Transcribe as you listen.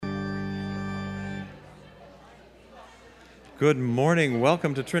Good morning.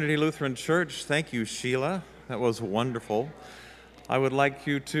 Welcome to Trinity Lutheran Church. Thank you, Sheila. That was wonderful. I would like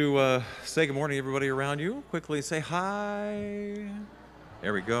you to say good morning to everybody around you. Quickly say hi.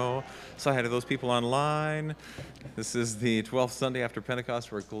 There we go. Say hi to those people online. This is the 12th Sunday after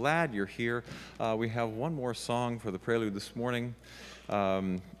Pentecost. We're glad you're here. We have one more song for the prelude this morning,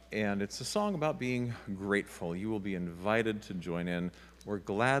 and it's a song about being grateful. You will be invited to join in. We're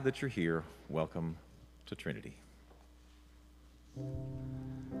glad that you're here. Welcome to Trinity.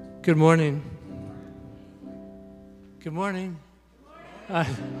 Good morning. Good morning.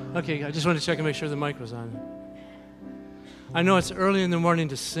 Okay, I just wanted to check and make sure the mic was on. I know it's early in the morning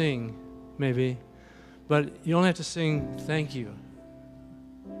to sing, maybe, but you only have to sing thank you.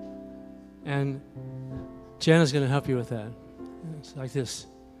 And Jana's going to help you with that. It's like this.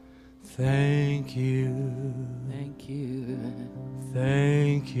 Thank you. Thank you.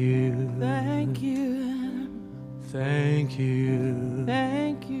 Thank you. Thank you. Thank you.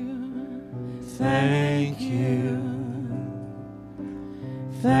 Thank you. Thank you.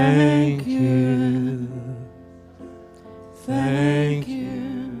 Thank you. Thank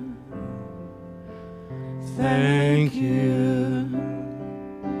you. Thank you.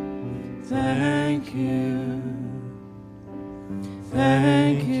 Thank you.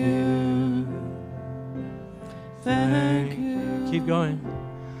 Thank you. Thank you. Keep going.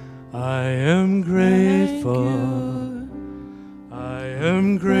 I am grateful. I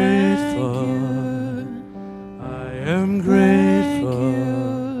am grateful. I am grateful.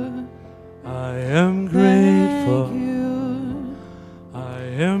 I am grateful. I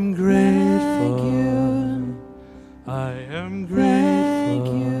am grateful. I am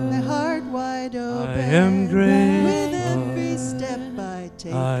grateful. My heart wide open. I am grateful. With every step I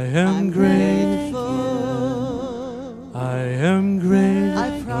take. I am grateful. I am grateful.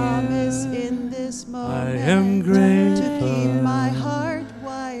 I promise in this moment I am grateful. to keep my heart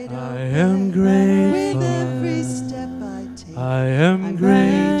wide open. I am grateful. With every step I take. I am I'm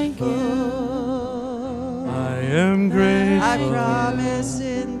grateful. I am grateful. I promise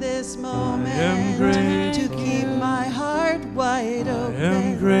in this moment am grateful. to keep my heart wide open. I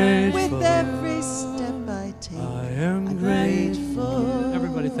am grateful. With every step I take. I am I'm grateful.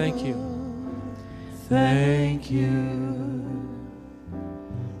 Everybody, thank you. Thank you.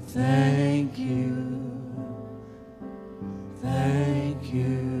 Thank you. Thank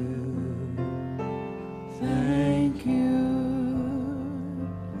you. Thank you.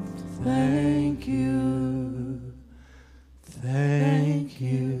 Thank you. Thank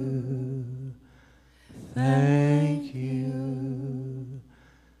you. Thank you.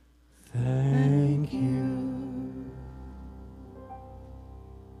 Thank you.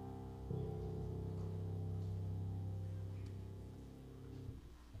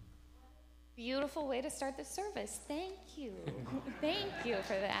 Beautiful way to start the service. Thank you. Thank you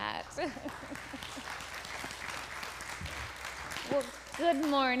for that. Well, good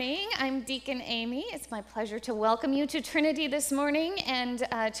morning. I'm Deacon Amy. It's my pleasure to welcome you to Trinity this morning and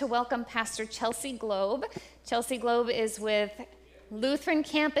to welcome Pastor Chelsea Globe. Chelsea Globe is with Lutheran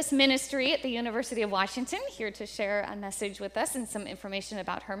Campus Ministry at the University of Washington, here to share a message with us and some information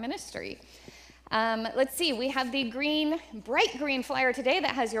about her ministry. Let's see, we have the bright green flyer today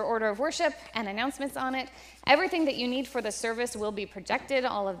that has your order of worship and announcements on it. Everything that you need for the service will be projected,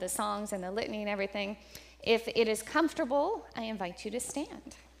 all of the songs and the litany and everything. If it is comfortable, I invite you to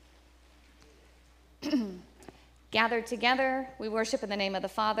stand. Gathered together, we worship in the name of the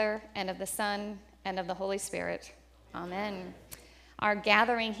Father, and of the Son, and of the Holy Spirit. Amen. Our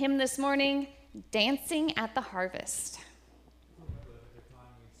gathering hymn this morning, Dancing at the Harvest.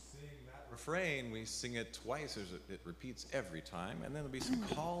 Refrain, we sing it twice, it repeats every time, and then there'll be some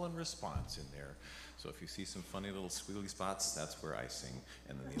call and response in there. So if you see some funny little squiggly spots, that's where I sing,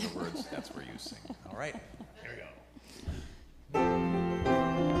 and then the other words, that's where you sing. All right, here we go.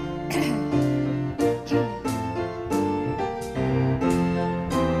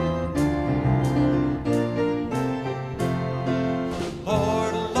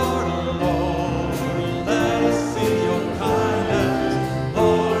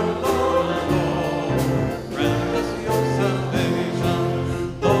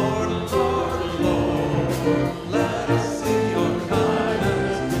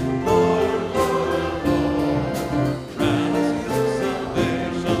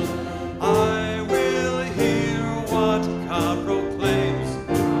 I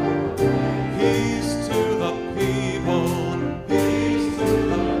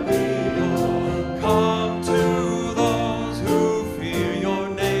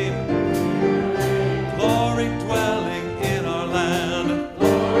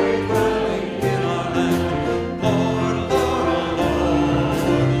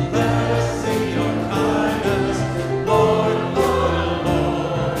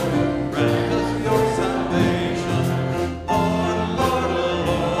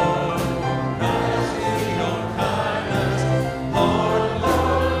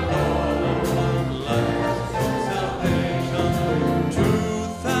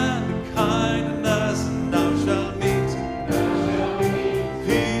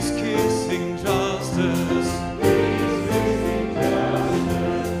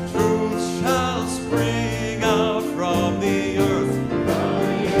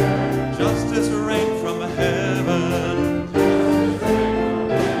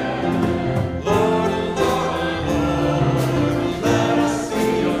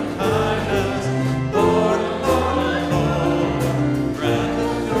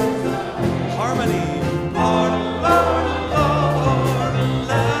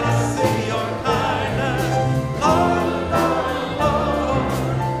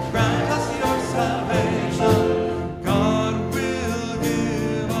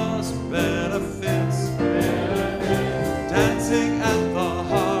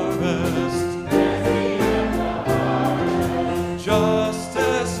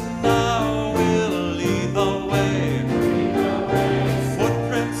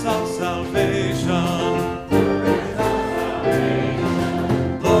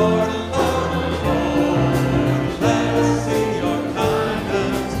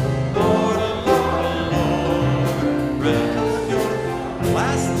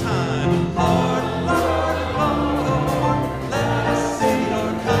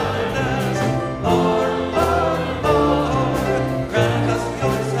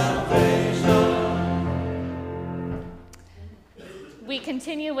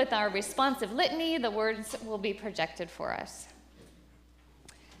with our responsive litany, the words will be projected for us.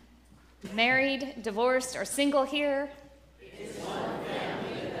 Married, divorced, or single here? It's one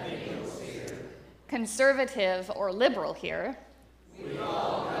family that mingles here. Conservative or liberal here? We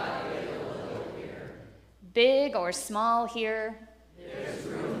all got a little here. Big or small here? There's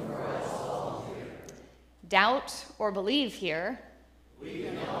room for us all here. Doubt or believe here? We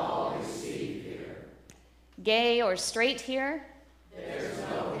can all receive here. Gay or straight here? There's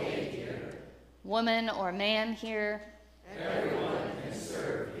no gay here. Woman or man here? Everyone can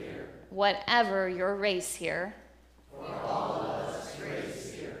serve here. Whatever your race here. For all of us,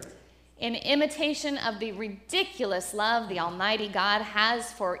 grace here. In imitation of the ridiculous love the Almighty God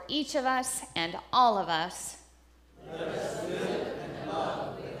has for each of us and all of us, let us live and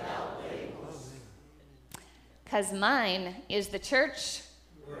love without labels. 'Cause mine is the church.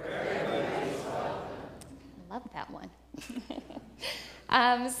 Where everybody is welcome. I love that one.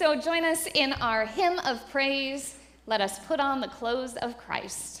 So join us in our hymn of praise. Let us put on the clothes of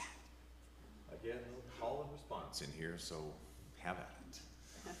Christ. Again, no call and response in here, so have at it.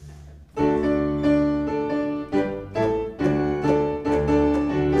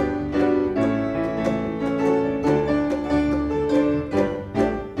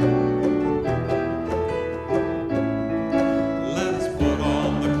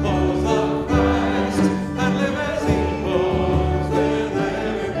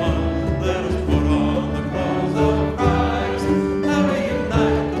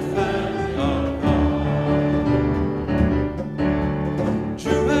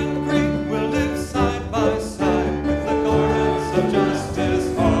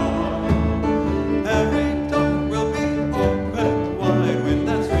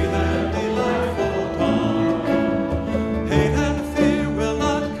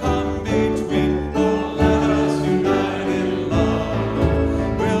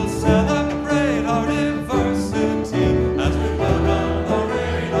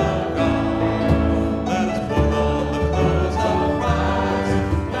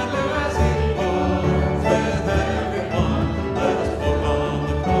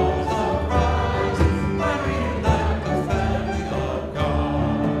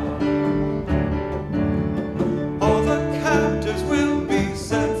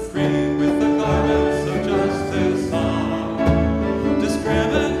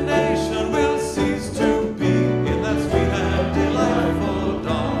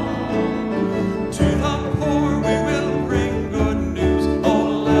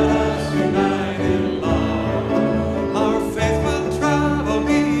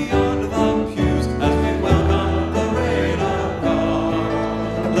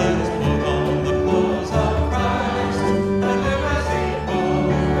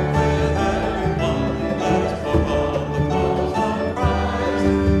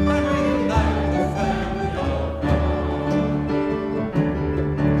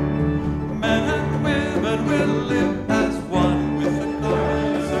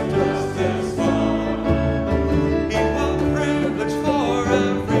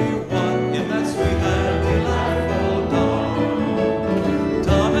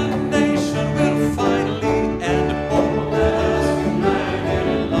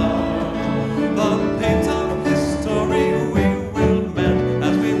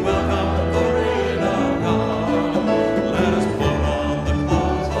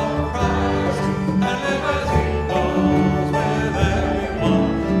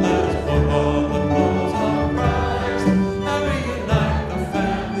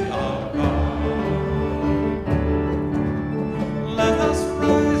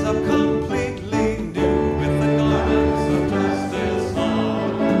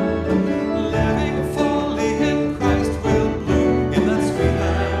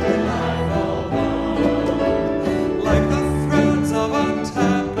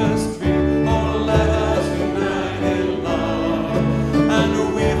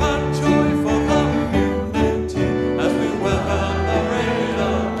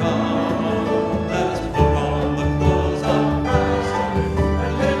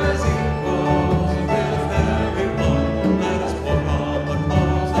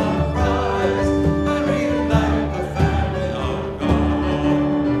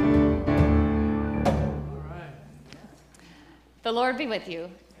 The Lord be with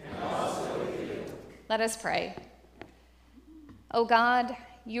you. And also with you. Let us pray. O God,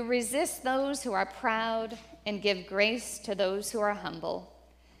 you resist those who are proud and give grace to those who are humble.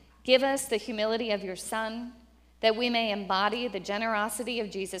 Give us the humility of your Son, that we may embody the generosity of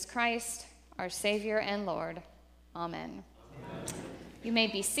Jesus Christ, our Savior and Lord. Amen. Amen. You may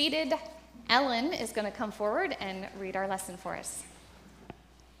be seated. Ellen is going to come forward and read our lesson for us.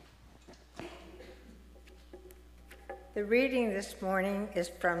 The reading this morning is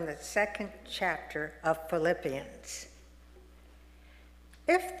from the 2nd chapter of Philippians.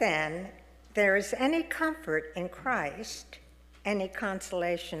 If then there is any comfort in Christ, any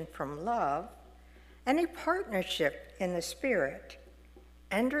consolation from love, any partnership in the Spirit,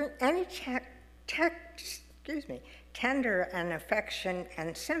 and any tender and affection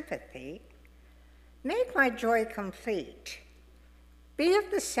and sympathy, make my joy complete. Be of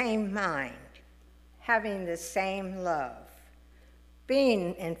the same mind, having the same love,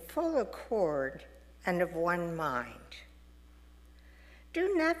 being in full accord and of one mind.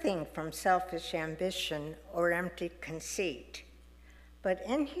 Do nothing from selfish ambition or empty conceit, but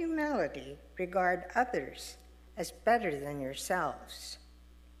in humility regard others as better than yourselves.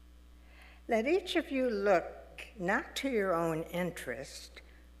 Let each of you look not to your own interest,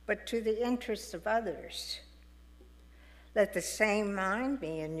 but to the interests of others. Let the same mind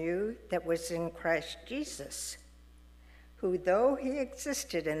be in you that was in Christ Jesus, who, though he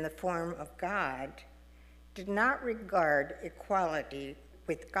existed in the form of God, did not regard equality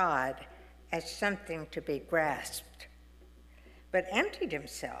with God as something to be grasped, but emptied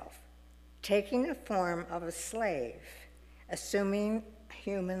himself, taking the form of a slave, assuming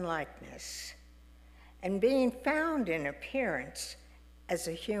human likeness, and being found in appearance as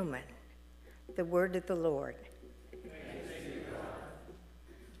a human. The word of the Lord.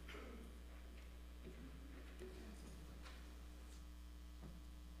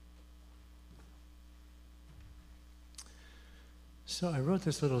 So I wrote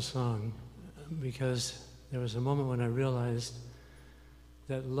this little song because there was a moment when I realized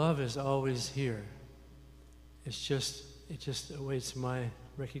that love is always here. It just awaits my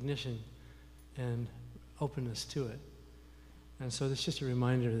recognition and openness to it. And so it's just a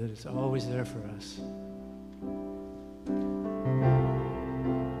reminder that it's always there for us.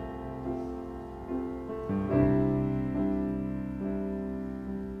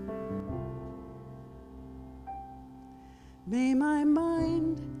 May my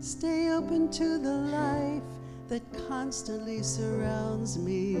mind stay open to the life that constantly surrounds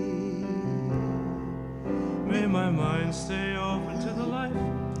me. May my mind stay open to the life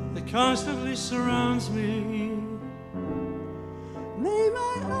that constantly surrounds me. May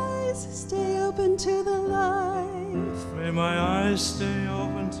my eyes stay open to the life. May my eyes stay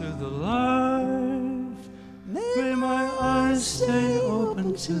open to the life. May my eyes stay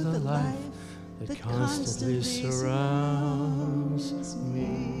open to the life that constantly surrounds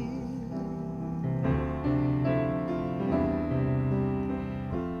me.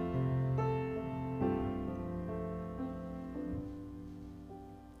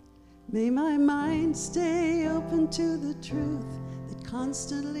 May my mind stay open to the truth that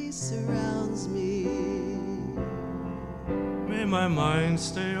constantly surrounds me. May my mind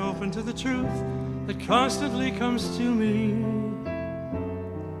stay open to the truth that constantly comes to me.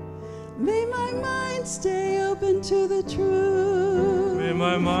 May my mind stay open to the truth. May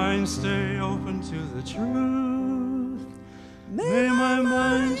my mind stay open to the truth. May my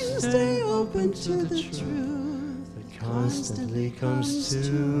mind stay open to the truth that constantly comes to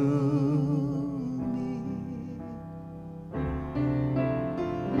me.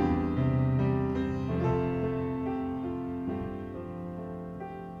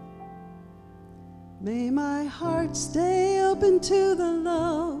 May my heart stay open to the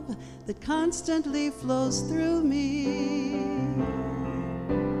love that constantly flows through me.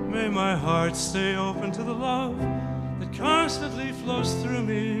 May my heart stay open to the love that constantly flows through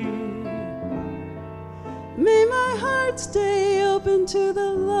me. May my heart stay open to the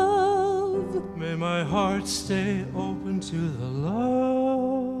love. May my heart stay open to the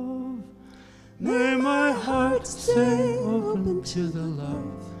love. May my heart stay open to the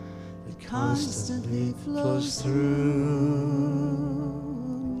love that constantly flows through me.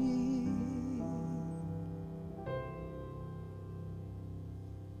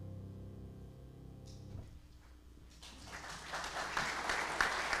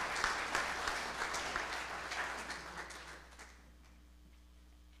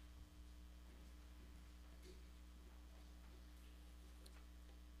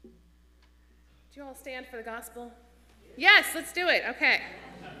 Do you all stand for the gospel? Yes, let's do it. Okay.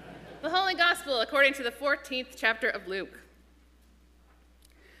 The Holy Gospel according to the 14th chapter of Luke.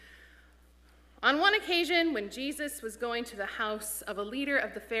 On one occasion, when Jesus was going to the house of a leader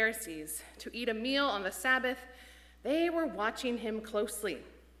of the Pharisees to eat a meal on the Sabbath, they were watching him closely.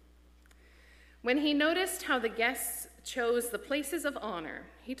 When he noticed how the guests chose the places of honor,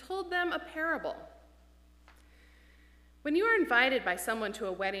 he told them a parable. When you are invited by someone to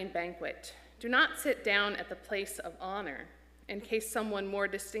a wedding banquet, do not sit down at the place of honor, in case someone more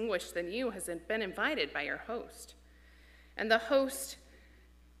distinguished than you has been invited by your host. And the host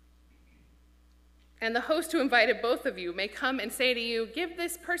who invited both of you may come and say to you, "Give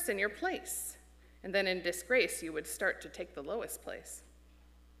this person your place." And then in disgrace, you would start to take the lowest place.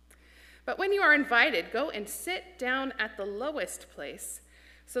 But when you are invited, go and sit down at the lowest place,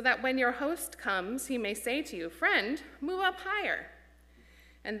 so that when your host comes, he may say to you, "Friend, move up higher."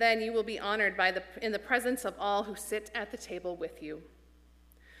 And then you will be honored in the presence of all who sit at the table with you.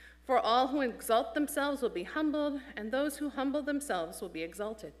 For all who exalt themselves will be humbled, and those who humble themselves will be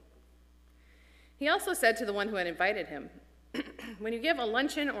exalted. He also said to the one who had invited him, "When you give a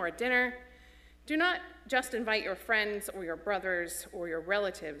luncheon or a dinner, do not just invite your friends or your brothers or your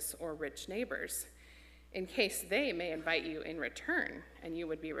relatives or rich neighbors, in case they may invite you in return and you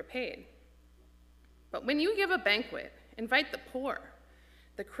would be repaid. But when you give a banquet, invite the poor,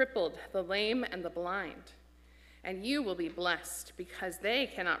 the crippled, the lame, and the blind, and you will be blessed because they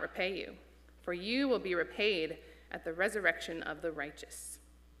cannot repay you, for you will be repaid at the resurrection of the righteous."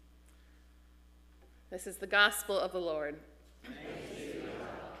 This is the gospel of the Lord.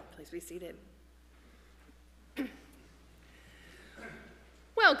 Please be seated.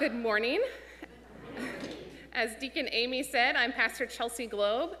 Well, good morning. As Deacon Amy said, I'm Pastor Chelsea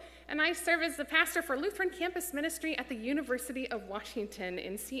Globe, and I serve as the pastor for Lutheran Campus Ministry at the University of Washington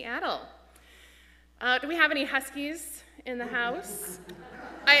in Seattle. Do we have any Huskies in the house?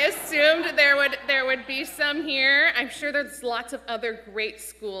 I assumed there would be some here. I'm sure there's lots of other great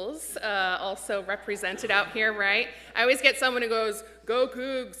schools also represented out here, right? I always get someone who goes, "Go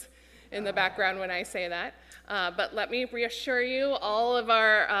Cougs," in the background when I say that. But let me reassure you,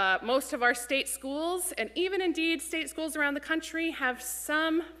 most of our state schools, and even indeed state schools around the country, have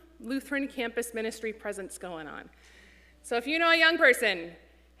some Lutheran campus ministry presence going on. So if you know a young person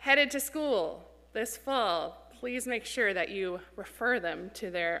headed to school this fall, please make sure that you refer them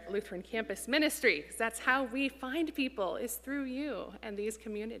to their Lutheran campus ministry, because that's how we find people, is through you and these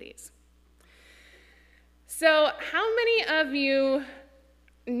communities. So how many of you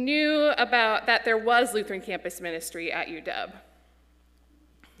knew about that there was Lutheran campus ministry at UW?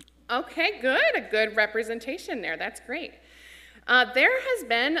 Okay, good, a good representation there, that's great. There has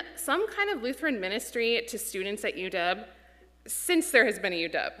been some kind of Lutheran ministry to students at UW since there has been a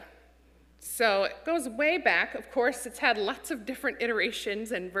UW. So it goes way back. Of course, it's had lots of different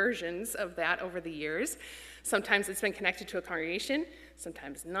iterations and versions of that over the years. Sometimes it's been connected to a congregation,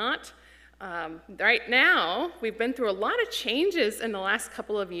 sometimes not. Right now, we've been through a lot of changes in the last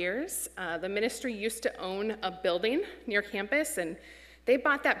couple of years. The ministry used to own a building near campus, and they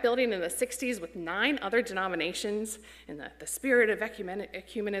bought that building in the 60s with 9 other denominations in the spirit of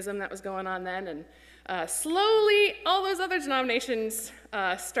ecumenism that was going on then. And slowly, all those other denominations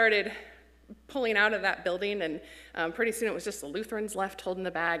started pulling out of that building, and pretty soon it was just the Lutherans left holding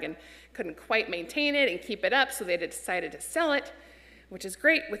the bag and couldn't quite maintain it and keep it up, so they decided to sell it, which is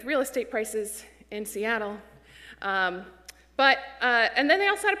great with real estate prices in Seattle. And then they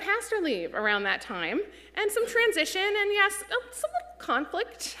also had a pastor leave around that time, and some transition, and yes, some little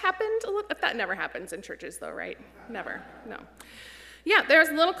conflict happened. That never happens in churches though, right? Never, no. Yeah, there's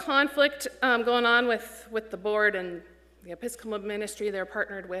a little conflict going on with the board and the Episcopal ministry they're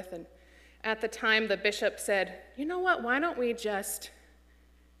partnered with, and at the time the bishop said, "You know what, why don't we just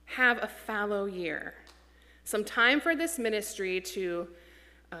have a fallow year? Some time for this ministry to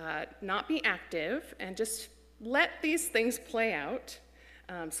not be active and just let these things play out."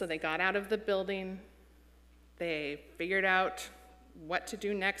 So they got out of the building. They figured out what to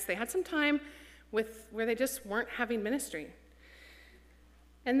do next. They had some time where they just weren't having ministry.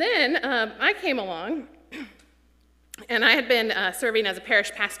 And then I came along, and I had been serving as a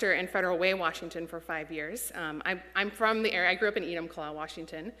parish pastor in Federal Way, Washington for 5 years. I'm from the area. I grew up in Enumclaw,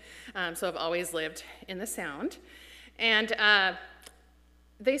 Washington, so I've always lived in the Sound. And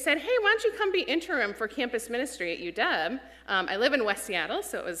they said, "Hey, why don't you come be interim for campus ministry at UW?" I live in West Seattle,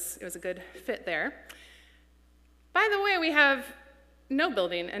 so it was a good fit there. By the way, we have no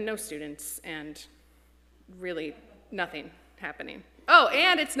building and no students and really nothing happening. Oh,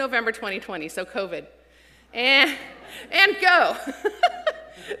 and it's November 2020, so COVID. And go.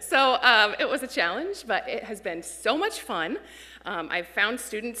 So it was a challenge, but it has been so much fun. I've found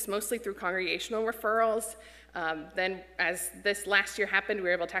students mostly through congregational referrals. Then as this last year happened, we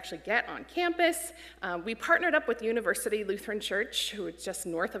were able to actually get on campus. We partnered up with University Lutheran Church, who is just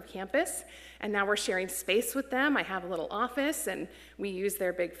north of campus, and now we're sharing space with them. I have a little office, and we use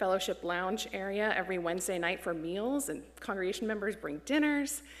their big fellowship lounge area every Wednesday night for meals, and congregation members bring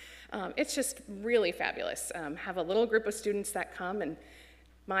dinners. It's just really fabulous. Have a little group of students that come, and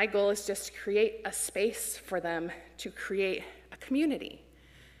my goal is just to create a space for them to create a community,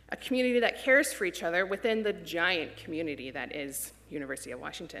 a community that cares for each other within the giant community that is University of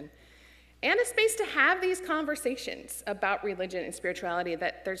Washington, and a space to have these conversations about religion and spirituality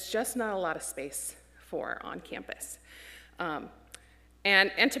that there's just not a lot of space for on campus.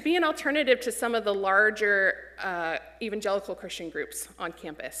 And to be an alternative to some of the larger evangelical Christian groups on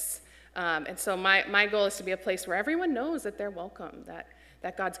campus. And so my goal is to be a place where everyone knows that they're welcome,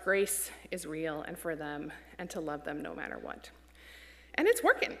 that God's grace is real and for them, and to love them no matter what. And it's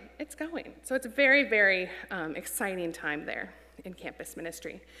working, it's going. So it's a very, very exciting time there in campus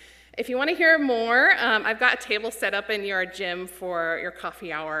ministry. If you want to hear more, I've got a table set up in your gym for your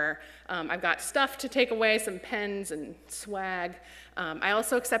coffee hour. I've got stuff to take away, some pens and swag. I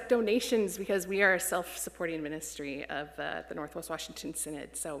also accept donations because we are a self-supporting ministry of the Northwest Washington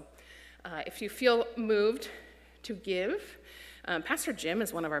Synod. So if you feel moved to give, Pastor Jim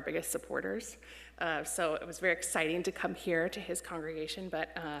is one of our biggest supporters. So it was very exciting to come here to his congregation. But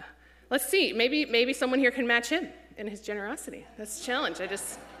let's see, maybe someone here can match him in his generosity. That's a challenge I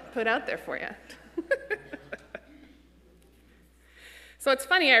just put out there for you. So it's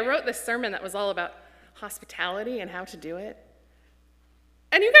funny, I wrote this sermon that was all about hospitality and how to do it.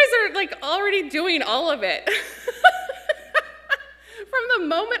 And you guys are like already doing all of it. From the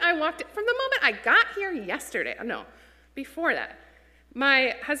moment I got here yesterday, before that,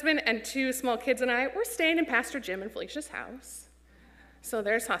 my husband and 2 small kids and I were staying in Pastor Jim and Felicia's house. So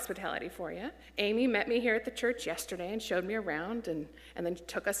there's hospitality for you. Amy met me here at the church yesterday and showed me around and then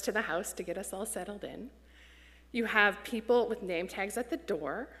took us to the house to get us all settled in. You have people with name tags at the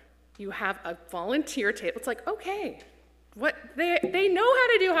door. You have a volunteer table. It's like, okay, they know how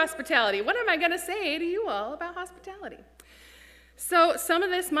to do hospitality. What am I going to say to you all about hospitality? So some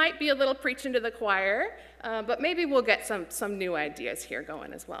of this might be a little preaching to the choir, but maybe we'll get some new ideas here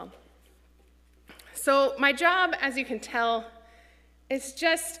going as well. So my job, as you can tell, it's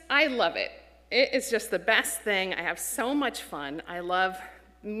just, I love it. It is just the best thing. I have so much fun. I love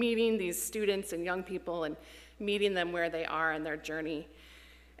meeting these students and young people and meeting them where they are in their journey.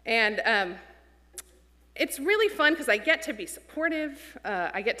 And it's really fun because I get to be supportive.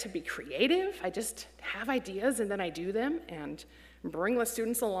 I get to be creative. I just have ideas and then I do them and bring the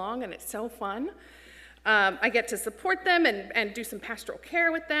students along, and it's so fun. I get to support them and do some pastoral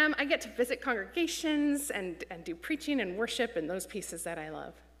care with them. I get to visit congregations and do preaching and worship and those pieces that I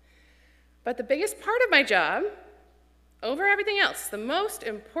love. But the biggest part of my job, over everything else, the most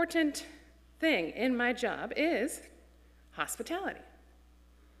important thing in my job is hospitality.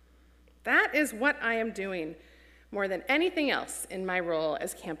 That is what I am doing more than anything else in my role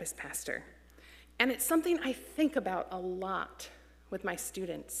as campus pastor. And it's something I think about a lot with my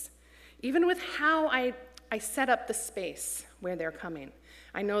students. Even with how I set up the space where they're coming.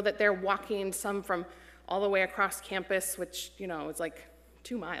 I know that they're walking some from all the way across campus, which, is like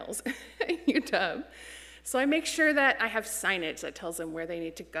 2 miles in UW. So I make sure that I have signage that tells them where they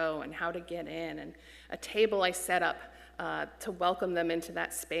need to go and how to get in, and a table I set up to welcome them into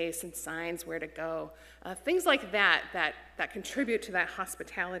that space, and signs where to go. Things like that contribute to that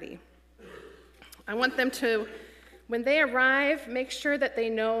hospitality. I want them to, when they arrive, make sure that they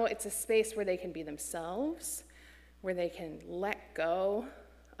know it's a space where they can be themselves, where they can let go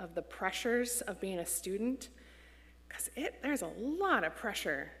of the pressures of being a student, because there's a lot of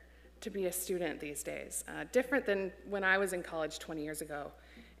pressure to be a student these days, different than when I was in college 20 years ago.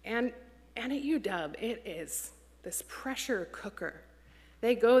 And at UW, it is this pressure cooker.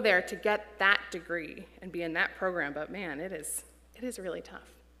 They go there to get that degree and be in that program, but man, it is really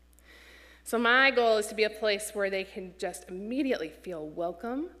tough. So my goal is to be a place where they can just immediately feel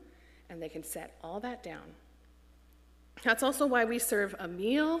welcome and they can set all that down. That's also why we serve a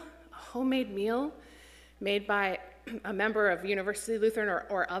homemade meal made by a member of University Lutheran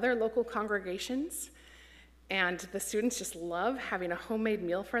or other local congregations. And the students just love having a homemade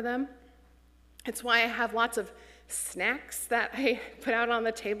meal for them. It's why I have lots of snacks that I put out on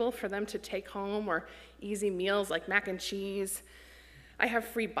the table for them to take home, or easy meals like mac and cheese. I have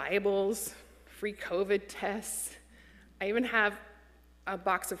free Bibles, free COVID tests. I even have a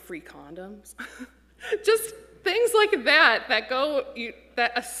box of free condoms. Just things like that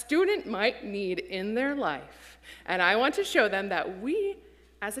that a student might need in their life. And I want to show them that we,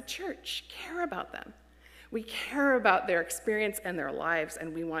 as a church, care about them. We care about their experience and their lives,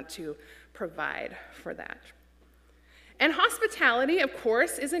 and we want to provide for that. And hospitality, of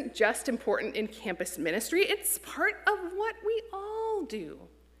course, isn't just important in campus ministry. It's part of what we all do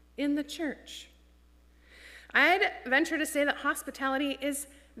in the church. I'd venture to say that hospitality is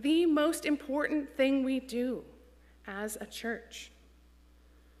the most important thing we do as a church.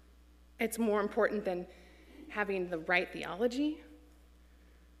 It's more important than having the right theology,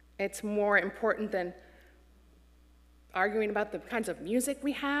 It's more important than arguing about the kinds of music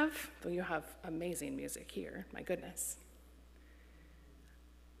we have, though you have amazing music here, my goodness.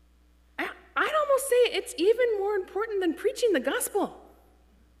 I'd almost say it's even more important than preaching the gospel,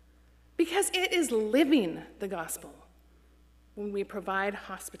 because it is living the gospel when we provide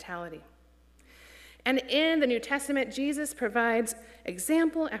hospitality. And in the New Testament, Jesus provides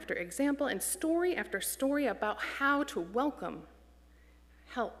example after example and story after story about how to welcome,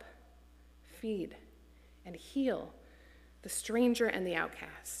 help, feed, and heal the stranger and the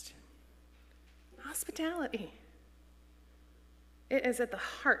outcast. Hospitality. It is at the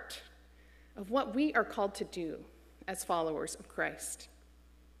heart of what we are called to do as followers of Christ.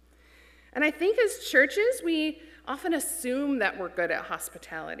 And I think as churches, we often assume that we're good at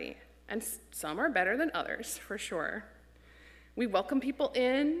hospitality, and some are better than others, for sure. We welcome people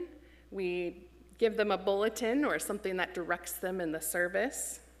in, we give them a bulletin or something that directs them in the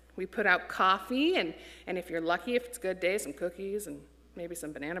service. We put out coffee, and if you're lucky, if it's a good day, some cookies and maybe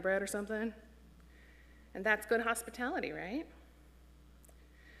some banana bread or something. And that's good hospitality, right?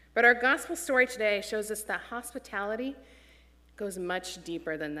 But our gospel story today shows us that hospitality goes much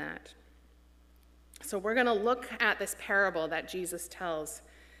deeper than that. So we're going to look at this parable that Jesus tells,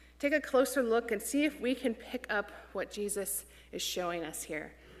 take a closer look and see if we can pick up what Jesus is showing us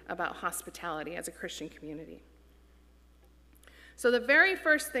here about hospitality as a Christian community. So the very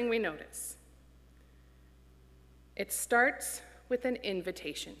first thing we notice, it starts with an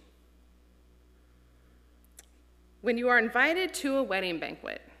invitation. When you are invited to a wedding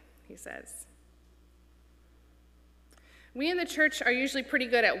banquet, he says, we in the church are usually pretty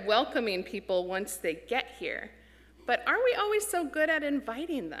good at welcoming people once they get here, but aren't we always so good at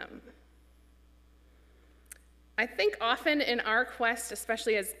inviting them? I think often in our quest,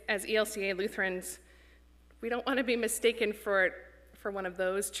 especially as ELCA Lutherans, we don't want to be mistaken for one of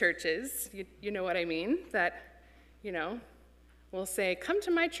those churches, you know what I mean, that, we'll say, come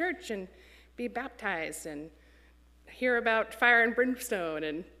to my church and be baptized and hear about fire and brimstone,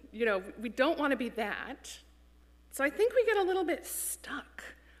 and, we don't want to be that. So I think we get a little bit stuck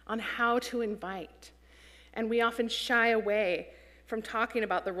on how to invite, and we often shy away from talking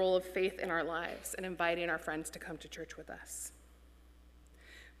about the role of faith in our lives and inviting our friends to come to church with us.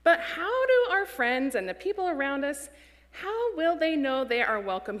 But how do our friends and the people around us, how will they know they are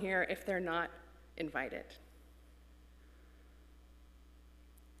welcome here if they're not invited?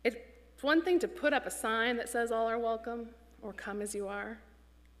 It's one thing to put up a sign that says all are welcome or come as you are.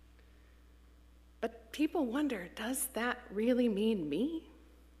 But people wonder, does that really mean me?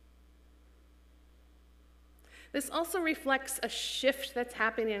 This also reflects a shift that's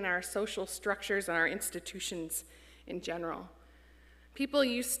happening in our social structures and our institutions in general. People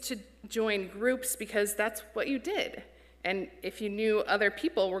used to join groups because that's what you did. And if you knew other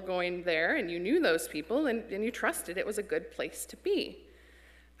people were going there and you knew those people and you trusted, it was a good place to be.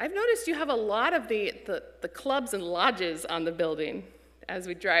 I've noticed you have a lot of the clubs and lodges on the building as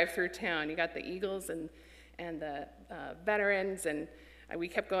we drive through town. You got the Eagles and the Veterans, and we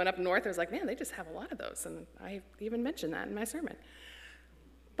kept going up north. I was like, man, they just have a lot of those, and I even mentioned that in my sermon.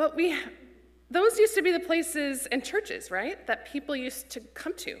 But those used to be the places and churches, right, that people used to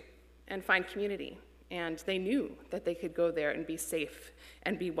come to and find community, and they knew that they could go there and be safe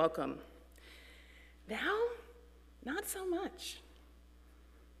and be welcome. Now, not so much.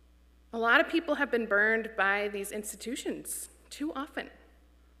 A lot of people have been burned by these institutions too often,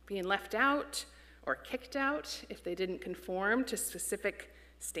 being left out or kicked out if they didn't conform to specific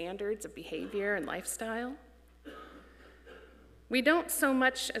standards of behavior and lifestyle. We don't so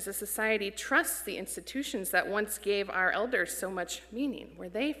much as a society trust the institutions that once gave our elders so much meaning, where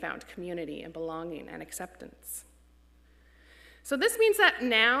they found community and belonging and acceptance. So this means that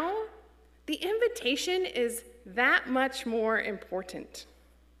now the invitation is that much more important.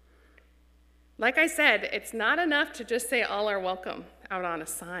 Like I said, it's not enough to just say all are welcome out on a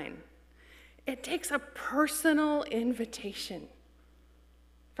sign. It takes a personal invitation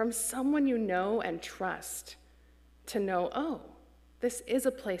from someone you know and trust to know, oh, this is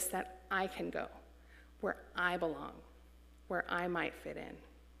a place that I can go, where I belong, where I might fit in.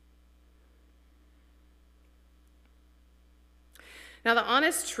 Now, the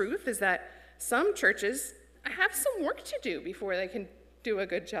honest truth is that some churches have some work to do before they can do a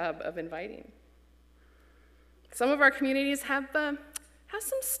good job of inviting. Some of our communities have some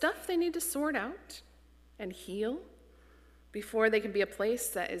stuff they need to sort out and heal before they can be a place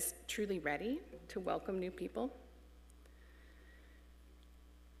that is truly ready to welcome new people.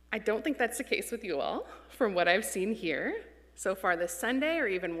 I don't think that's the case with you all, from what I've seen here so far this Sunday, or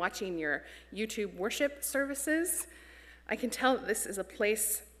even watching your YouTube worship services. I can tell that this is a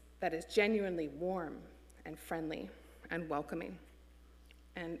place that is genuinely warm and friendly and welcoming.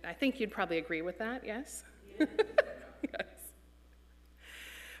 And I think you'd probably agree with that, yes? Yes.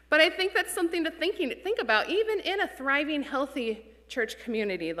 But I think that's something to think about, even in a thriving, healthy church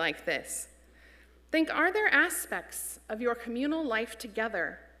community like this. Think, are there aspects of your communal life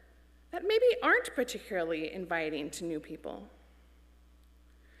together that maybe aren't particularly inviting to new people?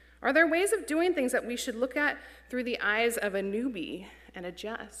 Are there ways of doing things that we should look at through the eyes of a newbie and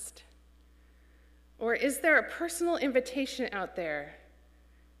adjust? Or is there a personal invitation out there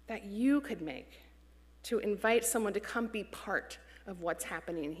that you could make to invite someone to come be part of what's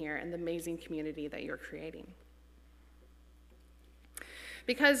happening here and the amazing community that you're creating?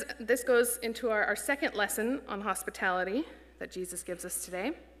 Because this goes into our second lesson on hospitality that Jesus gives us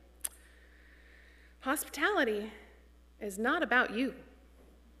today. Hospitality is not about you.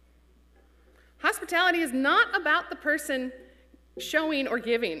 Hospitality is not about the person showing or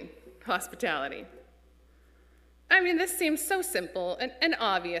giving hospitality. I mean, this seems so simple and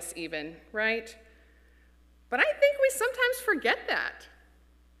obvious even, right? But I think we sometimes forget that.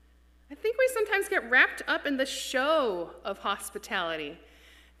 I think we sometimes get wrapped up in the show of hospitality.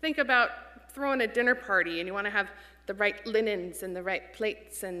 Think about throwing a dinner party and you want to have the right linens and the right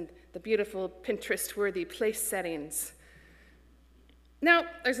plates and the beautiful Pinterest-worthy place settings. Now,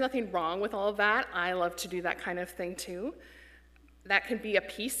 there's nothing wrong with all of that. I love to do that kind of thing too. That can be a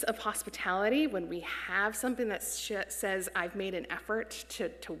piece of hospitality when we have something that says, I've made an effort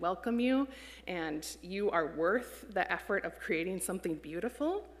to welcome you, and you are worth the effort of creating something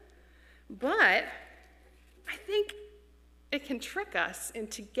beautiful. But I think it can trick us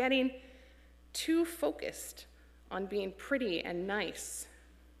into getting too focused on being pretty and nice,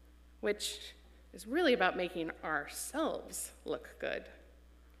 which is really about making ourselves look good,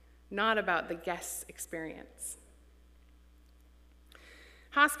 not about the guest's experience.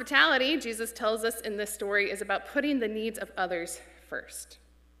 Hospitality, Jesus tells us in this story, is about putting the needs of others first.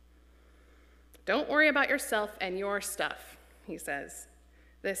 Don't worry about yourself and your stuff, he says.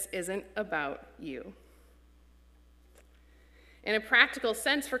 This isn't about you. In a practical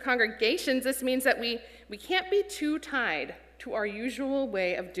sense for congregations, this means that we can't be too tied to our usual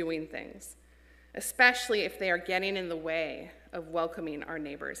way of doing things, especially if they are getting in the way of welcoming our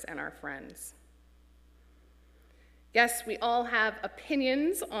neighbors and our friends. Yes, we all have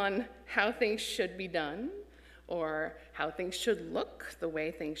opinions on how things should be done or how things should look, the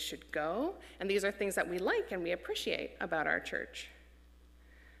way things should go, and these are things that we like and we appreciate about our church.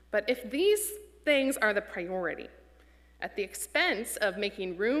 But if these things are the priority, at the expense of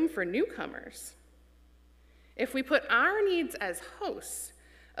making room for newcomers, if we put our needs as hosts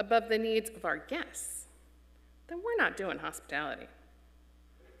above the needs of our guests, then we're not doing hospitality.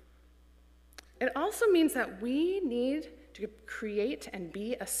 It also means that we need to create and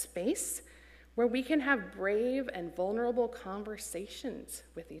be a space where we can have brave and vulnerable conversations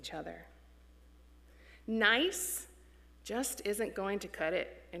with each other. Nice just isn't going to cut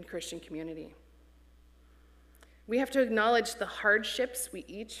it in Christian community. We have to acknowledge the hardships we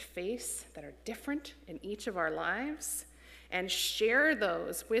each face that are different in each of our lives and share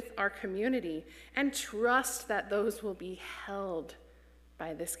those with our community and trust that those will be held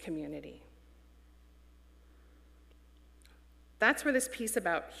by this community. That's where this piece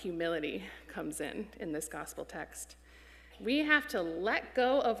about humility comes in this gospel text. We have to let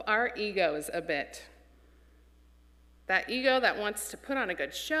go of our egos a bit. That ego that wants to put on a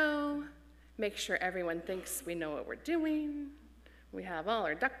good show, make sure everyone thinks we know what we're doing, we have all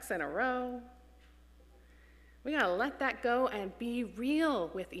our ducks in a row. We gotta let that go and be real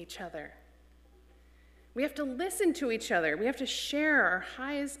with each other. We have to listen to each other. We have to share our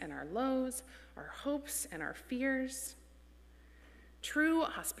highs and our lows, our hopes and our fears. True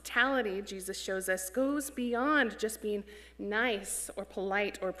hospitality, Jesus shows us, goes beyond just being nice or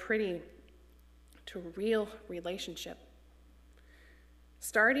polite or pretty to a real relationship.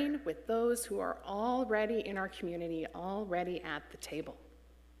 Starting with those who are already in our community, already at the table.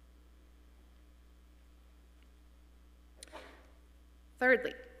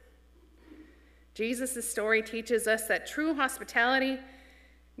 Thirdly, Jesus' story teaches us that true hospitality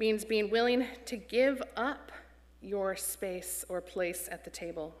means being willing to give up your space or place at the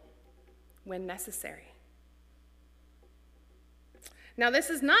table when necessary. Now,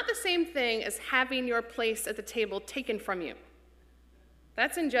 this is not the same thing as having your place at the table taken from you.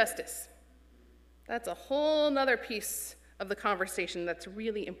 That's injustice. That's a whole nother piece of the conversation that's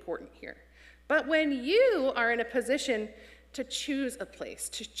really important here. But when you are in a position to choose a place,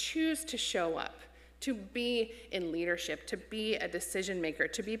 to choose to show up, to be in leadership, to be a decision maker,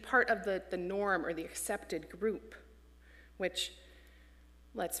 to be part of the norm or the accepted group, which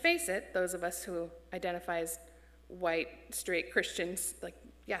Let's face it, those of us who identify as white, straight Christians, like,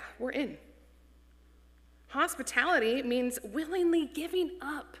 yeah, we're in. Hospitality means willingly giving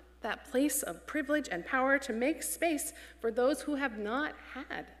up that place of privilege and power to make space for those who have not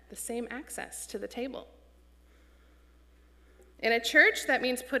had the same access to the table. In a church, that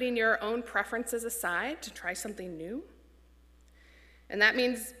means putting your own preferences aside to try something new. And that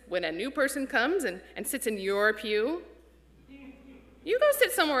means when a new person comes and sits in your pew, you go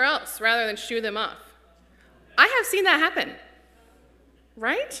sit somewhere else rather than shoo them off. I have seen that happen,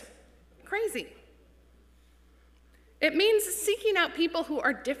 right? Crazy. It means seeking out people who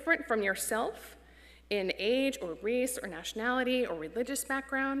are different from yourself in age or race or nationality or religious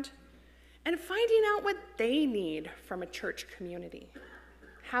background, and finding out what they need from a church community.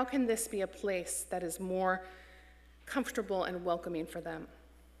 How can this be a place that is more comfortable and welcoming for them?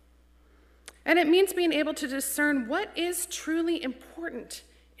 And it means being able to discern what is truly important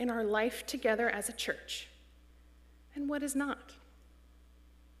in our life together as a church and what is not,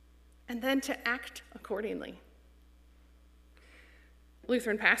 and then to act accordingly.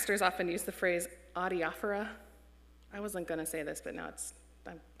 Lutheran pastors often use the phrase adiaphora. I wasn't going to say this, but now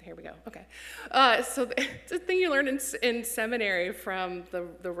here we go. Okay. So it's a thing you learned in seminary from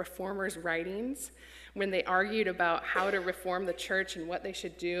the Reformers' writings when they argued about how to reform the church and what they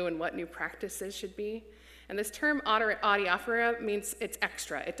should do and what new practices should be. And this term adiaphora means it's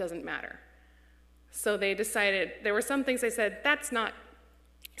extra. It doesn't matter. So they decided, there were some things they said, that's not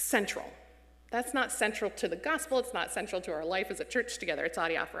central. That's not central to the gospel. It's not central to our life as a church together. It's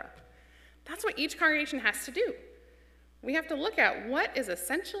adiaphora. That's what each congregation has to do. We have to look at what is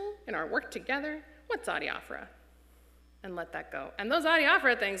essential in our work together, what's adiaphora, and let that go. And those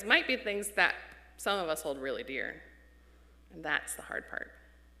adiaphora things might be things that some of us hold really dear, and that's the hard part.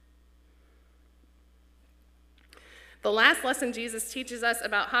 The last lesson Jesus teaches us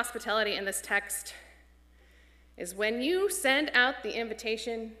about hospitality in this text is when you send out the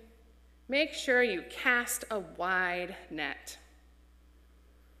invitation, make sure you cast a wide net.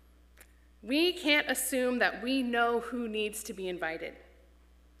 We can't assume that we know who needs to be invited,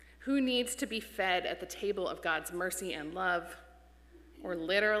 who needs to be fed at the table of God's mercy and love, or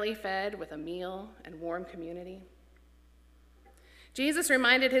literally fed with a meal and warm community. Jesus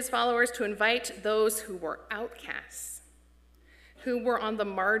reminded his followers to invite those who were outcasts, who were on the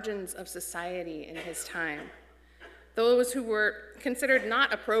margins of society in his time, those who were considered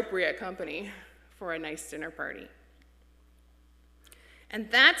not appropriate company for a nice dinner party. And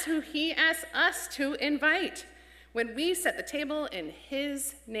that's who he asks us to invite when we set the table in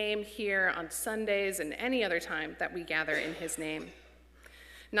his name here on Sundays and any other time that we gather in his name.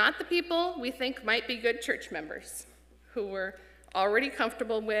 Not the people we think might be good church members, who we're already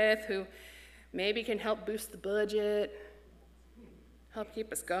comfortable with, who maybe can help boost the budget, help keep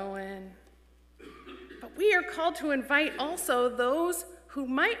us going. But we are called to invite also those who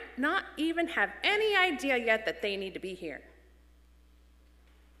might not even have any idea yet that they need to be here,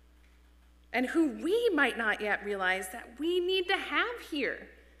 and who we might not yet realize that we need to have here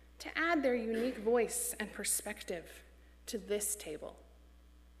to add their unique voice and perspective to this table.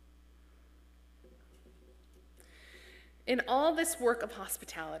 In all this work of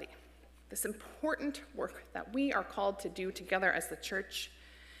hospitality, this important work that we are called to do together as the church,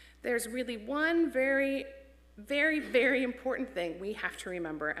 there's really one very, very, very important thing we have to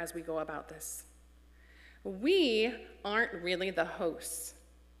remember as we go about this. We aren't really the hosts.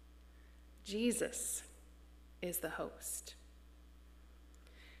 Jesus is the host.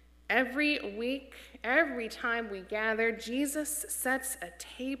 Every week, every time we gather, Jesus sets a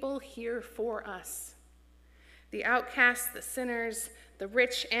table here for us. The outcasts, the sinners, the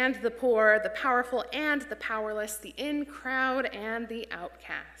rich and the poor, the powerful and the powerless, the in crowd and the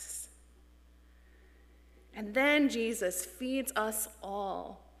outcasts. And then Jesus feeds us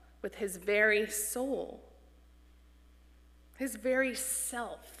all with his very soul, his very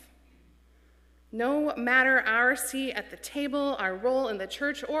self. No matter our seat at the table, our role in the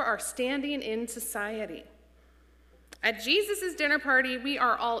church, or our standing in society. At Jesus' dinner party, we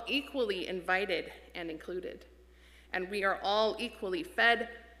are all equally invited and included. And we are all equally fed,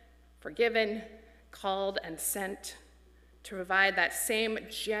 forgiven, called, and sent to provide that same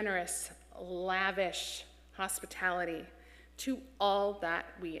generous, lavish hospitality to all that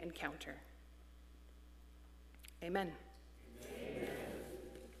we encounter. Amen.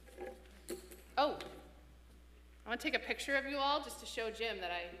 Oh, I want to take a picture of you all just to show Jim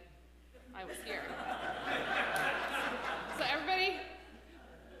that I was here. So everybody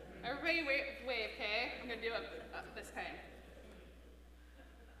wave, okay? I'm going to do it this time.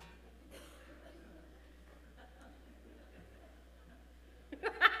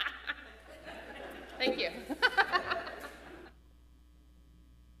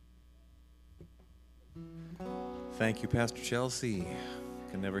 Thank you, Pastor Chelsea.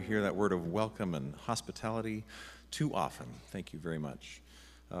 Can never hear that word of welcome and hospitality too often. Thank you very much.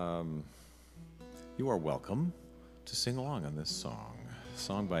 You are welcome to sing along on this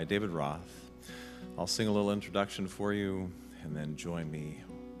song by David Roth. I'll sing a little introduction for you, and then join me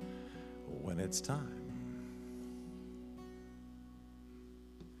when it's time.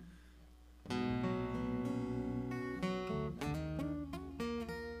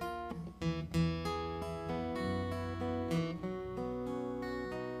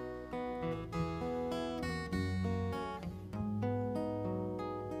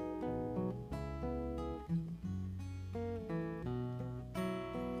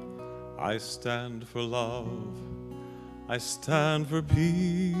 I stand for love, I stand for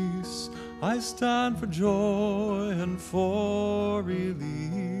peace, I stand for joy and for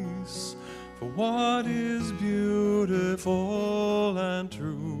release, for what is beautiful and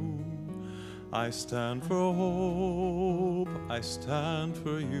true. I stand for hope, I stand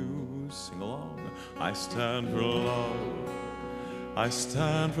for you. Sing along. I stand for love, I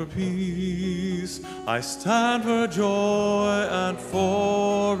stand for peace, I stand for joy and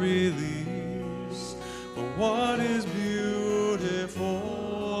for release, for what is beautiful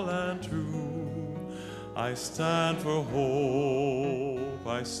and true. I stand for hope,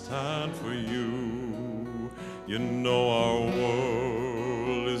 I stand for you. You know our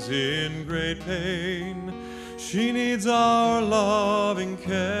world is in great pain. She needs our loving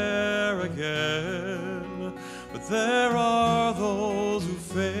care again. But there are those who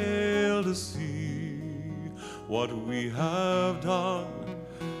fail to see what we have done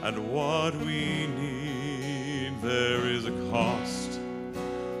and what we need. There is a cost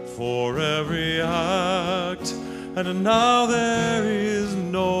for every act, and now there is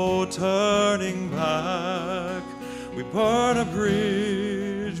no turning back. We burn a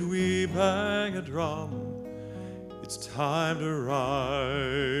bridge, we bang a drum. It's time to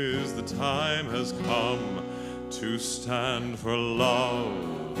rise, the time has come to stand for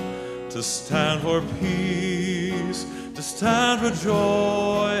love, to stand for peace, to stand for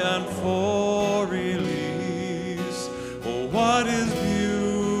joy and for release, for what is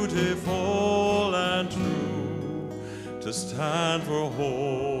beautiful and true, to stand for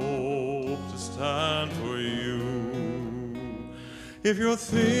hope, to stand for you. If you're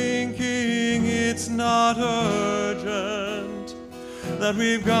thinking it's not urgent, that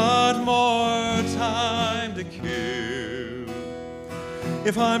we've got more time to kill,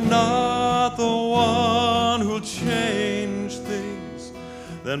 if I'm not the one who'll change things,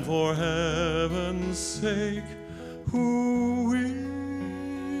 then for heaven's sake, who will?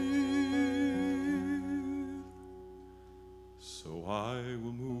 So I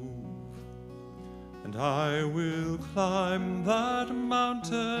will move, and I will climb that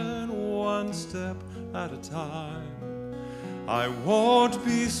mountain one step at a time. I won't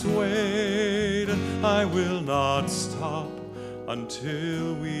be swayed, I will not stop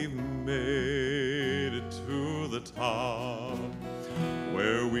until we've made it to the top,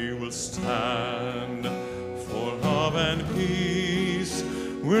 where we will stand for love and peace.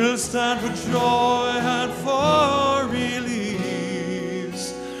 We'll stand for joy and for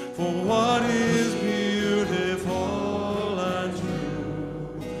release, for what is beautiful and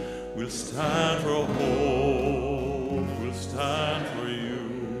true. We'll stand for hope, we'll stand for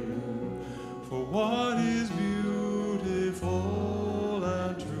you, for what is beautiful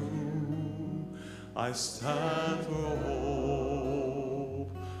and true. I stand for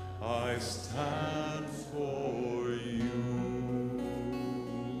hope, I stand for you.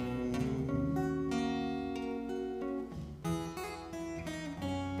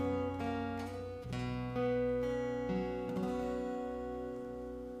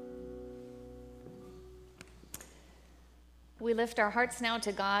 We lift our hearts now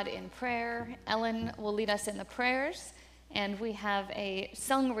to God in prayer. Ellen will lead us in the prayers, and we have a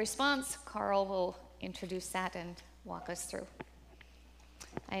sung response. Carl will introduce that and walk us through.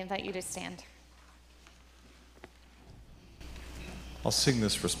 I invite you to stand. I'll sing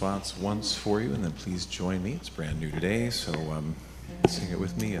this response once for you, and then please join me. It's brand new today, so sing it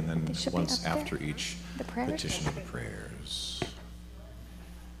with me, and then It should be once up there. after each The prayers? petition of the prayers.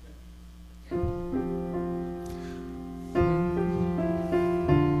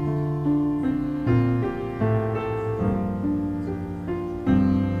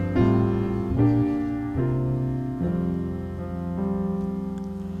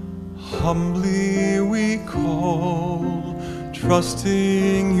 Humbly we call,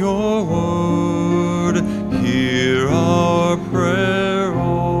 trusting your word. Hear our prayer,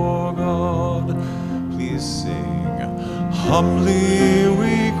 O God. Please sing. Humbly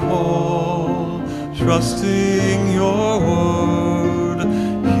we call, trusting your word.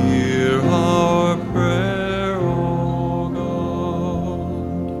 Hear our prayer, O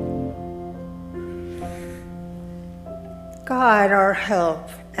God. God, our help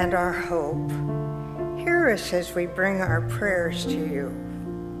and our hope, hear us as we bring our prayers to you.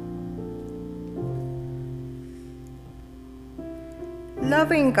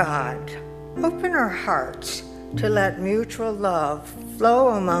 Loving God, open our hearts to let mutual love flow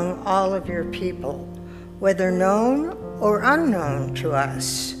among all of your people, whether known or unknown to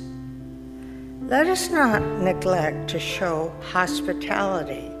us. Let us not neglect to show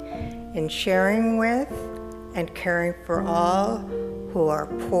hospitality in sharing with and caring for all who are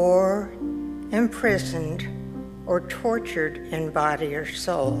poor, imprisoned, or tortured in body or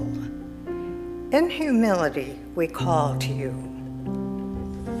soul. In humility, we call to you.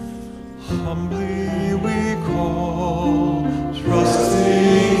 Humbly we call,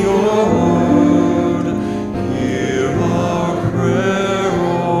 trusting your word. Hear our prayer,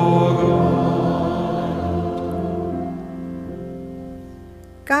 O God.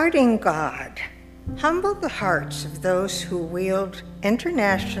 Guiding God, humble the hearts of those who wield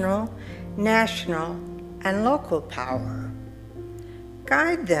international, national, and local power.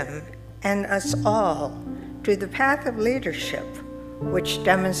 Guide them and us all to the path of leadership, which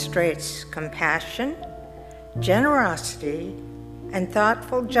demonstrates compassion, generosity, and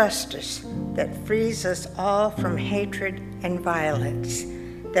thoughtful justice that frees us all from hatred and violence,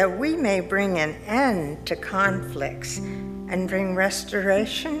 that we may bring an end to conflicts and bring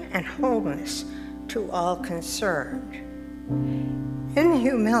restoration and wholeness to all concerned. In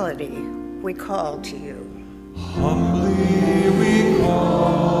humility, we call to you. Humbly we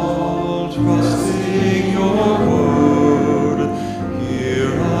call, trusting your word.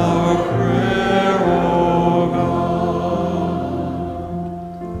 Hear our prayer, O God.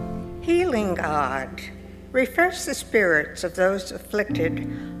 Healing God, refresh the spirits of those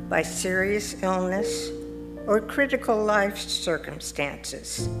afflicted by serious illness or critical life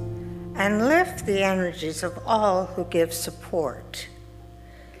circumstances, and lift the energies of all who give support.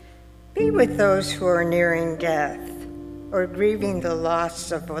 Be with those who are nearing death or grieving the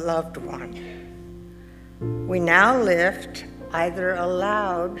loss of a loved one. We now lift, either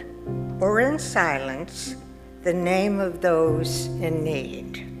aloud or in silence, the name of those in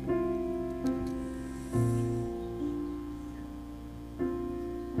need.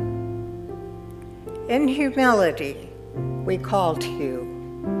 In humility, we call to you.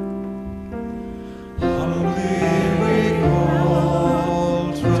 Humbly we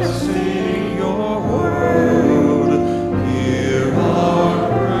call, trusting your word. Hear our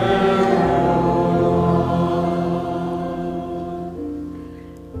prayer.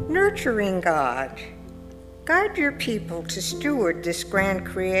 Nurturing God, guide your people to steward this grand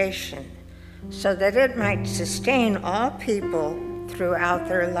creation so that it might sustain all people throughout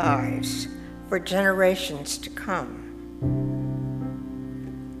their lives for generations to come.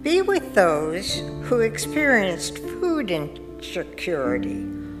 Be with those who experienced food insecurity,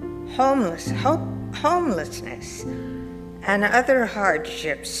 homelessness, and other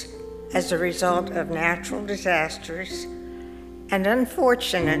hardships as a result of natural disasters and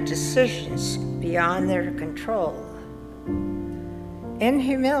unfortunate decisions beyond their control. In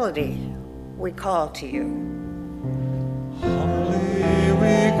humility, we call to you. Humbly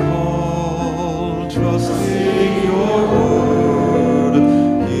we call, trusting your word.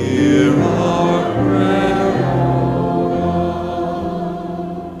 Hear our prayer, O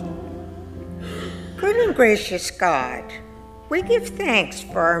God. Good and gracious God, we give thanks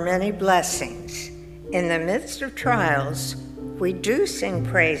for our many blessings. In the midst of trials, we do sing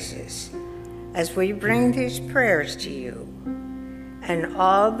praises as we bring these prayers to you. And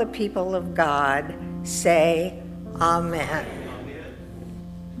all the people of God say, Amen.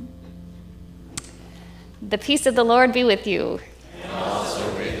 The peace of the Lord be with you. And also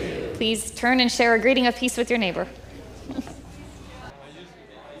with you. Please turn and share a greeting of peace with your neighbor.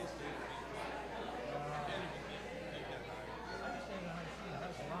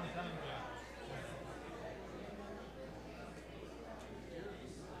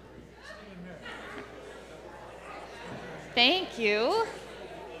 Thank you.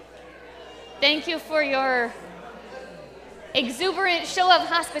 Thank you for your exuberant show of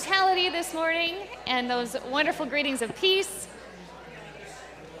hospitality this morning and those wonderful greetings of peace.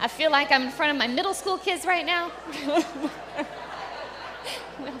 I feel like I'm in front of my middle school kids right now.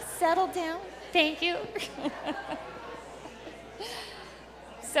 Well, settle down. Thank you.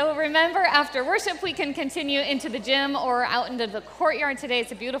 So remember, after worship, we can continue into the gym or out into the courtyard today.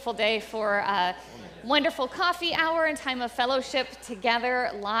 It's a beautiful day for wonderful coffee hour and time of fellowship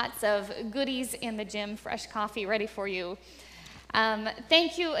together. Lots of goodies in the gym, fresh coffee ready for you.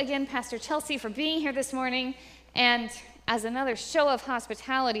 Thank you again, Pastor Chelsea, for being here this morning. And as another show of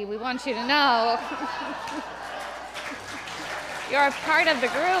hospitality, we want you to know you're a part of the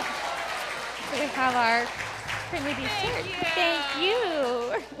group. We have our Trinity shirt. Thank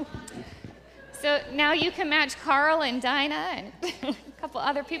you. So now you can match Carl and Dinah and a couple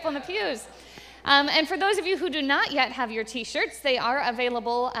other people in the pews. And for those of you who do not yet have your t-shirts, they are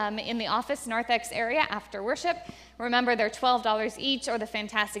available in the office, Narthex area, after worship. Remember, they're $12 each, or the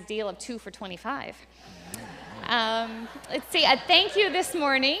fantastic deal of 2 for $25. Let's see, a thank you this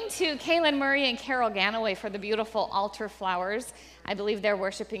morning to Kaylin Murray and Carol Ganaway for the beautiful altar flowers. I believe they're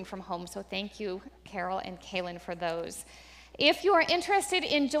worshiping from home, so thank you, Carol and Kaylin, for those. If you are interested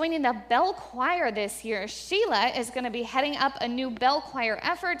in joining the bell choir this year, Sheila is going to be heading up a new bell choir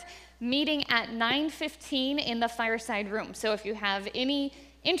effort, meeting at 9:15 in the fireside room. So if you have any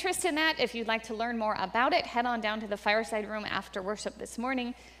interest in that, if you'd like to learn more about it, head on down to the fireside room after worship this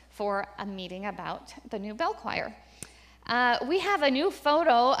morning for a meeting about the new bell choir. We have a new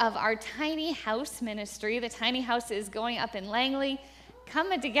photo of our tiny house ministry. The tiny house is going up in Langley,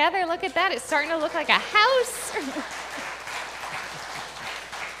 coming together. Look at that. It's starting to look like a house.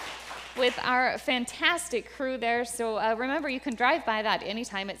 With our fantastic crew there. So remember, you can drive by that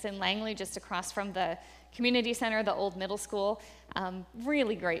anytime. It's in Langley, just across from the community center, the old middle school.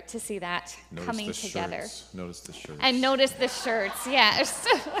 Really great to see that coming together. Notice the shirts. And notice the shirts, yes.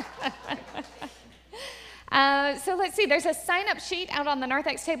 So let's see, there's a sign-up sheet out on the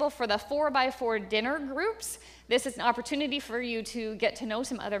Narthex table for the 4x4 dinner groups. This is an opportunity for you to get to know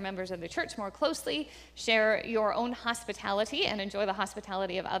some other members of the church more closely, share your own hospitality, and enjoy the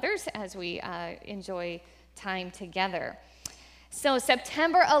hospitality of others as we enjoy time together. So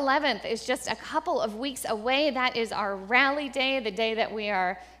September 11th is just a couple of weeks away. That is our rally day, the day that we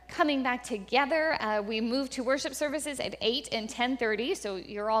are coming back together. We move to worship services at 8 and 10:30, so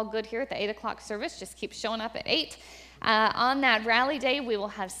you're all good here at the 8 o'clock service. Just keep showing up at 8. On that rally day, we will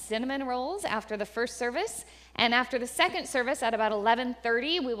have cinnamon rolls after the first service. And after the second service at about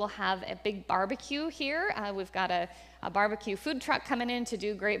 11:30, we will have a big barbecue here. We've got a barbecue food truck coming in to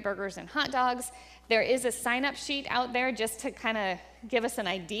do great burgers and hot dogs. There is a sign-up sheet out there just to kind of give us an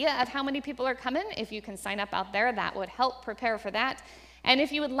idea of how many people are coming. If you can sign up out there, that would help prepare for that. And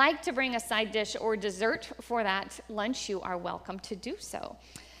if you would like to bring a side dish or dessert for that lunch, you are welcome to do so.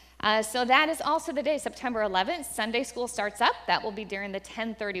 So that is also the day, September 11th. Sunday school starts up. That will be during the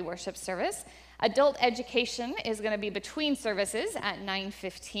 10:30 worship service. Adult education is going to be between services at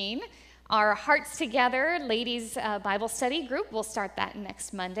 9:15. Our Hearts Together Ladies Bible Study group will start that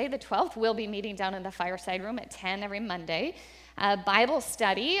next Monday, the 12th. We'll be meeting down in the fireside room at 10 every Monday. Bible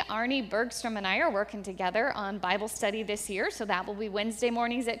study, Arnie Bergstrom and I are working together on Bible study this year, so that will be Wednesday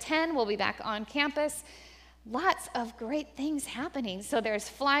mornings at 10. We'll be back on campus. Lots of great things happening. So there's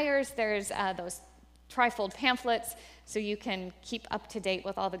flyers, there's those trifold pamphlets, so you can keep up to date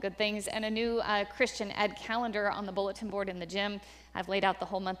with all the good things, and a new Christian Ed calendar on the bulletin board in the gym. I've laid out the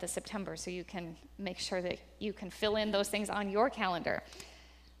whole month of September, so you can make sure that you can fill in those things on your calendar.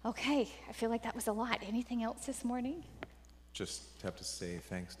 Okay, I feel like that was a lot. Anything else this morning? Just have to say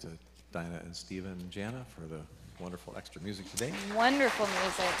thanks to Dinah and Stephen and Jana for the wonderful extra music today. Wonderful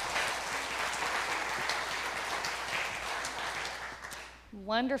music.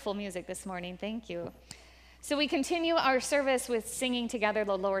 Wonderful music this morning. Thank you. So we continue our service with singing together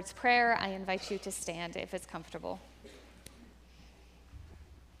the Lord's Prayer. I invite you to stand if it's comfortable.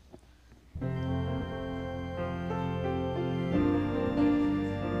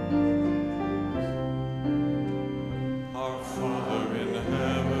 Our Father in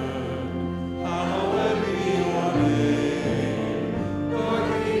heaven, hallowed be your name. Your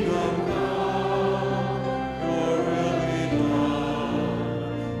kingdom come, your will be done,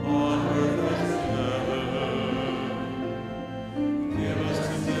 on earth as in heaven. Give us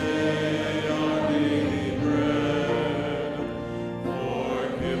today our daily bread.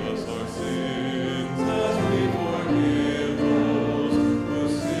 Forgive us our sins as we forgive those who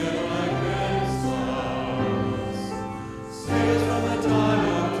sin against us. Save us from the time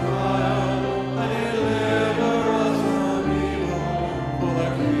of trial, and deliver us from evil. For the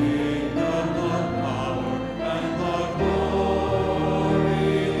kingdom, the power, and the glory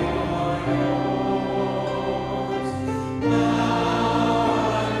are yours, now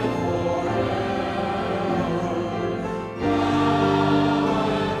and forever.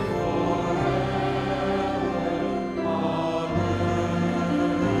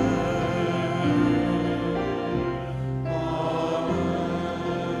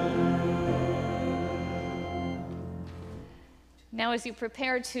 now, as you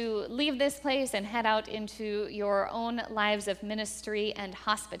prepare to leave this place and head out into your own lives of ministry and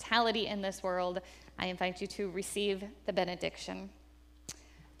hospitality in this world, I invite you to receive the benediction.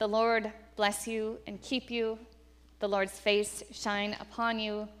 The Lord bless you and keep you. The Lord's face shine upon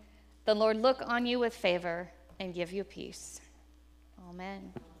you. The Lord look on you with favor and give you peace.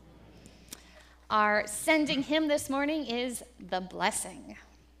 Amen. Our sending hymn this morning is The Blessing.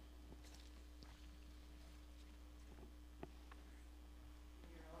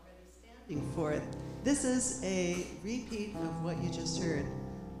 For it. This is a repeat of what you just heard.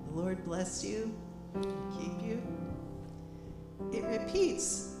 The Lord bless you, keep you. It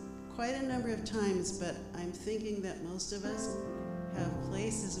repeats quite a number of times, but I'm thinking that most of us have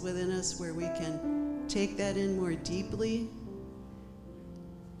places within us where we can take that in more deeply.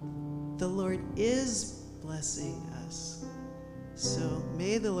 The Lord is blessing us. So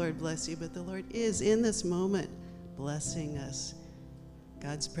may the Lord bless you, but the Lord is in this moment blessing us.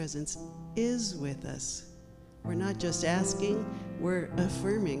 God's presence is with us. We're not just asking, we're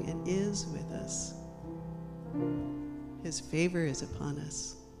affirming it is with us. His favor is upon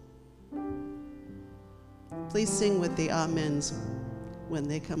us. Please sing with the amens. When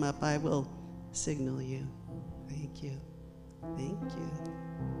they come up, I will signal you. Thank you. Thank you.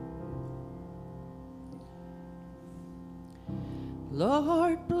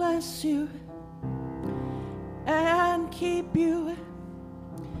 Lord bless you and keep you.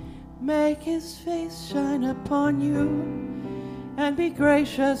 Make his face shine upon you and be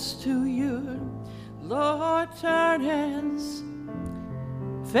gracious to you. Lord, turn his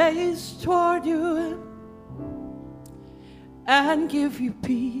face toward you and give you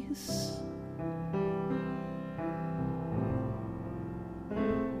peace.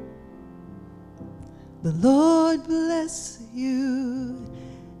 The Lord bless you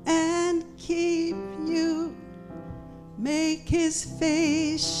and keep you. Make his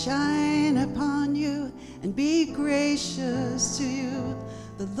face shine upon you and be gracious to you.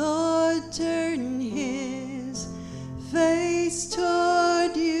 The Lord turn his face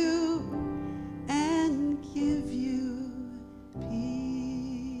toward you and give you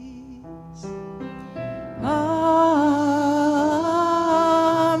peace. Amen.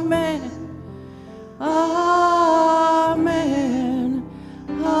 Amen.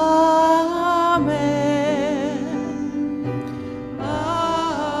 Amen. Amen.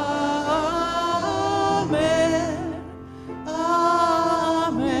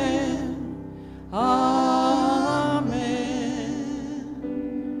 Amen.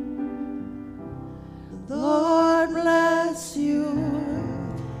 The Lord bless you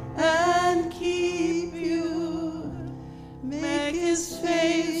and keep you. Make his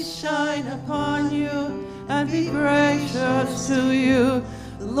face shine upon you and be gracious to you.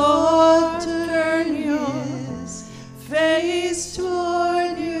 The Lord turn his face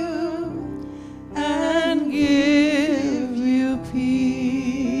toward you and give you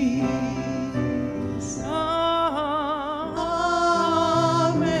peace. Amen.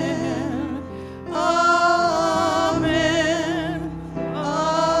 Amen.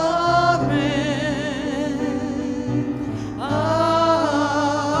 Amen.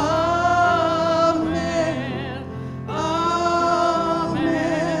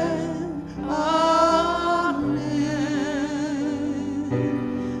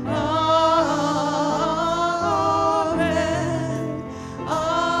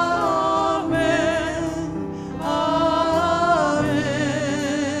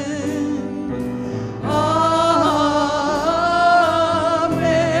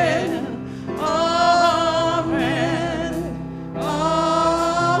 Amen.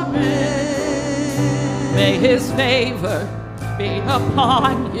 May his favor be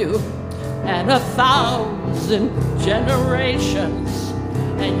upon you and 1,000 generations,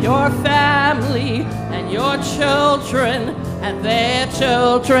 and your family and your children and their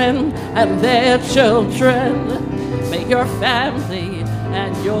children and their children. May your family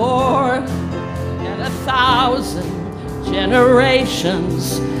and 1,000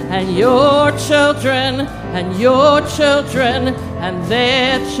 generations, and your children and your children and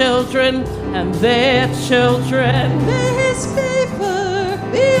their children and their children. May his favor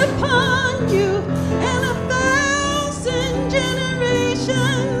be upon you and 1,000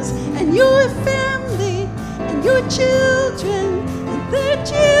 generations, and your family and your children and their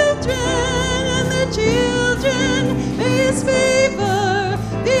children and their children. May his favor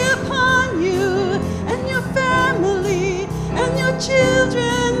be upon you and your family and your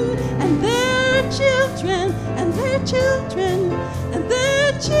children and their children and their children and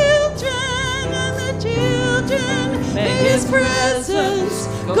their children and their children. May his presence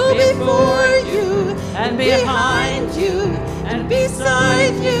go before you and behind you and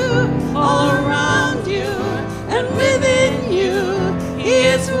beside you, all around you, and within you. He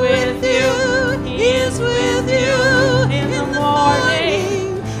is with you, He is with you in the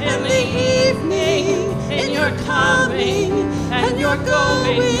morning, in the evening, in your coming and your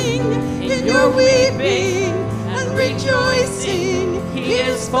going, in your weeping and rejoicing. He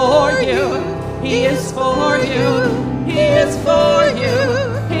is for you, He is for you, He is for you,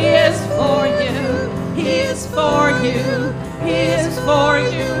 He is for you, He is for you, He is for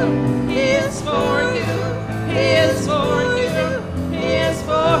you, He is for you, He is for you, He is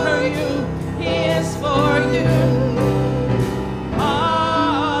for you, He is for you.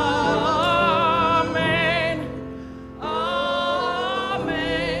 Amen. Amen.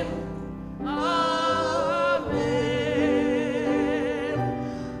 Amen.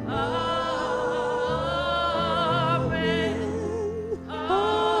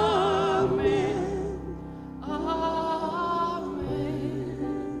 Amen.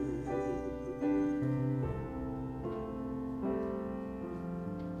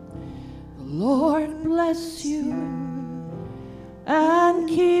 The Lord bless you and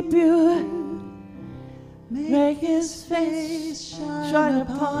keep you. Make His face shine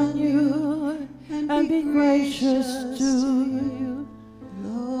upon you and be gracious to you.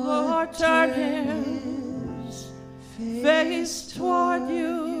 Lord, turn His face toward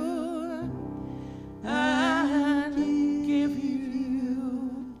you and give you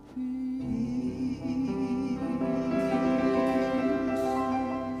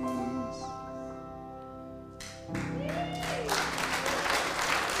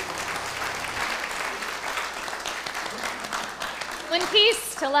Go in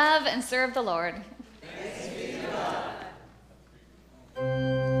peace to love and serve the Lord.